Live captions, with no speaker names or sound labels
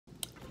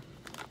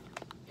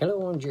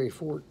Hello, I'm Jerry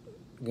Fort.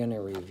 I'm going to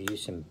review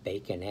some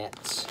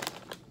Baken-Ets.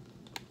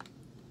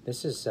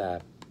 This is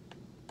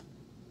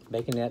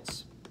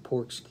Baken-Ets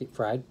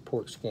fried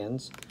pork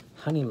skins,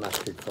 honey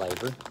mustard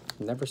flavor.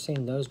 Never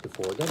seen those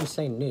before. It doesn't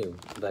say new,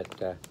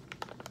 but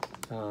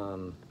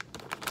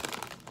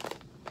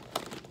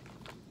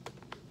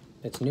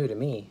it's new to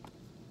me.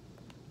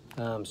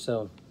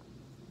 So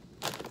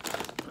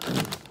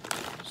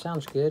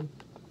sounds good.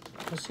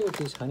 Let's see what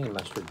these honey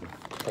mustard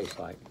taste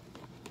like.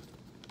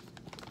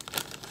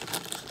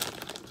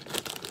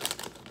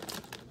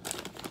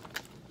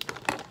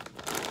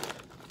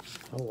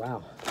 Oh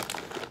wow.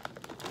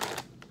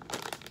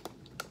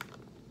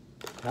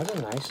 Has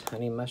a nice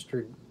honey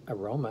mustard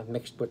aroma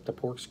mixed with the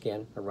pork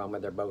skin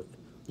aroma.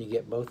 You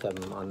get both of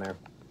them on there.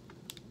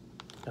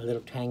 A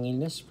little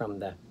tanginess from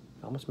the,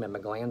 almost made my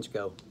glands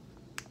go.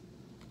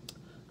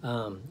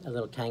 A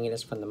little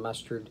tanginess from the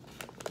mustard.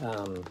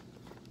 You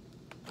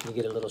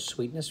get a little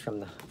sweetness from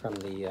the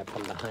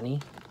honey.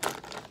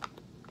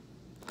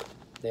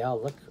 They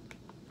all look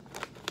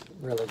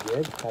really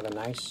good. Have a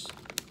nice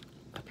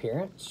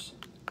appearance.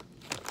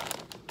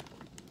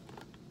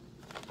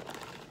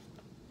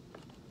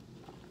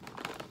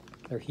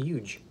 They're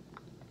huge.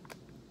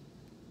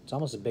 It's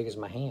almost as big as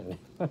my hand.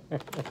 Oh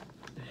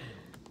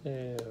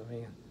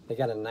man. They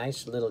got a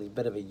nice little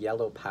bit of a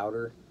yellow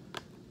powder,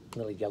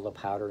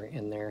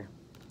 in there.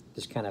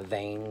 Just kind of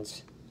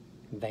veins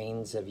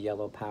of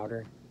yellow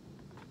powder.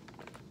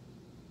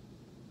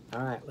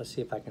 All right, let's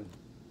see if I can.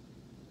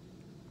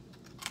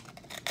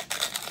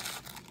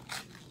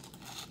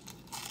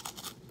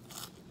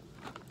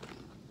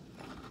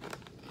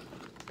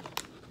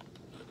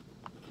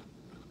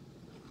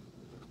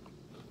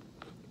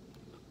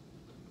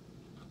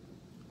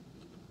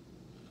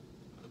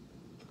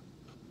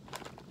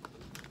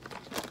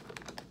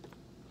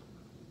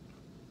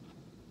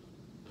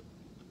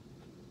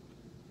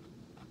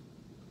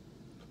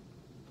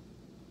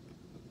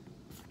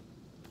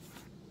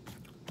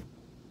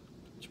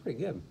 It's pretty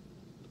good.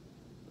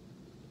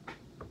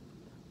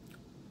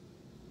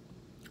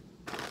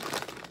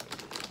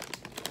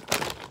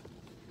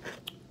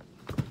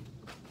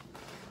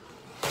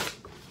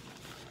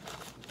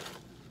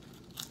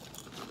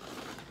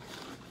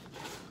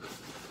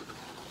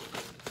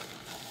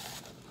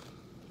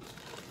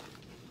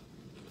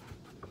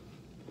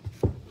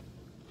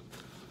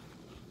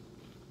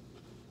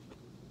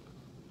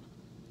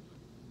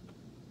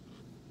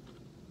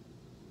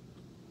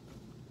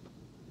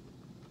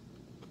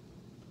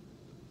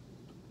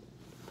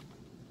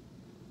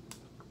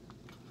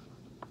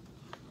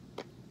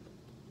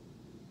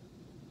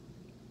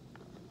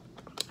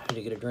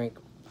 To get a drink.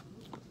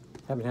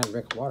 Haven't had a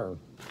drink of water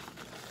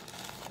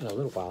in a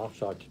little while,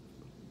 so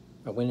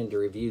I went in to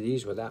review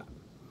these without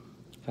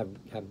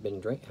hadn't been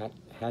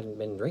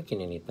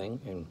drinking anything,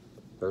 and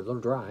they're a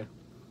little dry,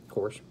 of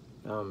course.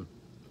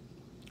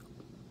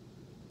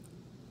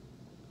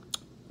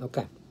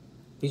 Okay,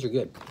 these are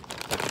good.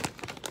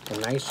 A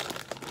nice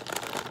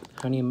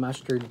honey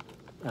mustard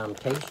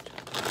taste.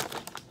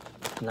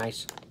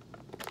 Nice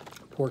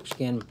pork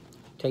skin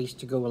taste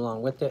to go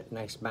along with it.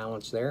 Nice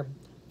balance there.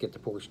 Get the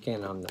pork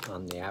skin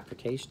on the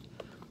aftertaste.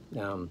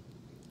 You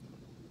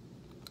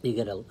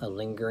get a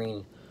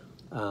lingering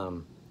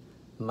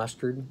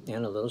mustard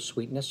and a little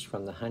sweetness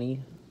from the honey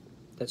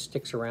that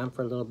sticks around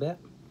for a little bit.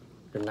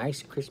 They're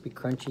nice, crispy,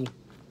 crunchy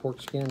pork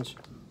skins,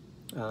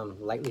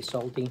 lightly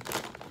salty.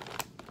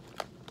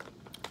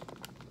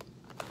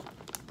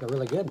 They're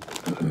really good.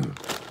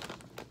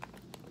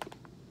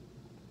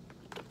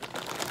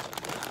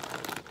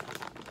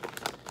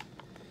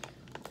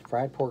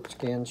 Fried pork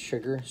skins,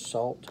 sugar,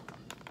 salt,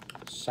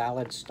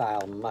 salad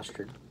style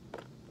mustard,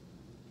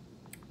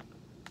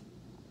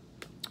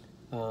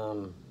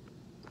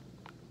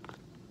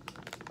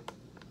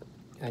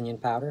 onion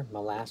powder,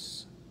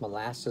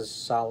 molasses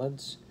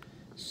solids,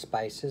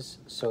 spices,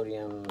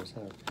 sodium,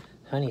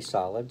 honey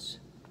solids,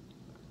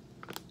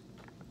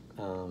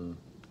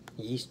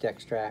 yeast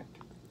extract,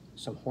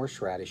 some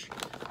horseradish.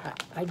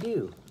 I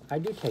do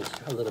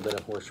taste a little bit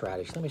of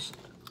horseradish. Let me see.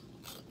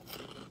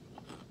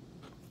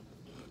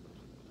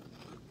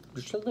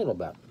 Just a little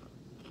bit.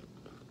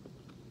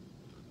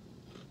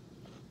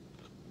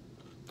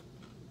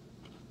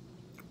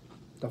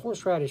 The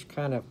horseradish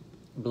kind of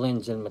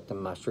blends in with the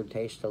mustard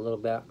taste a little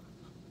bit,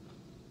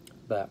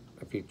 but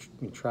if you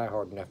try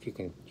hard enough, you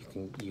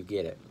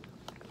get it.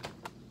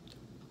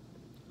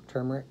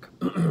 Turmeric,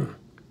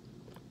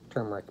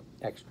 turmeric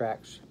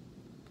extracts,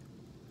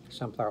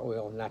 sunflower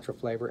oil, natural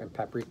flavor, and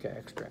paprika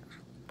extracts.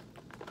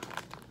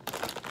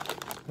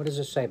 What does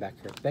this say back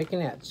here?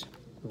 Baken-Ets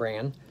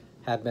brand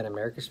have been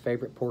America's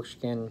favorite pork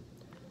skin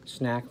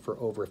snack for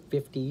over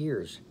 50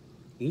 years.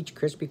 Each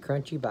crispy,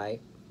 crunchy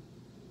bite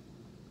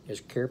is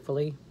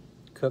carefully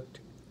cooked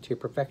to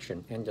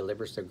perfection and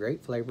delivers the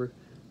great flavor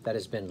that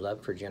has been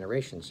loved for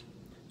generations.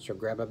 So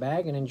grab a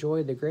bag and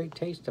enjoy the great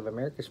taste of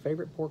America's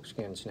favorite pork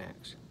skin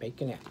snacks,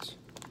 Baken-Ets.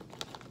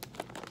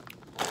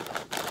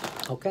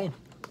 Okay,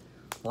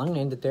 well, I'm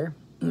gonna end it there.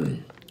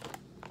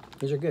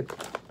 These are good.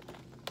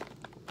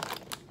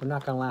 they're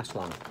not going to last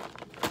long.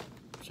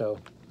 So,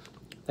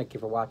 thank you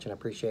for watching. I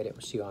appreciate it.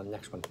 We'll see you on the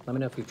next one. Let me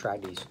know if you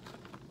tried these,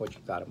 what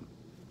you thought of them.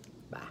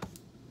 Bye.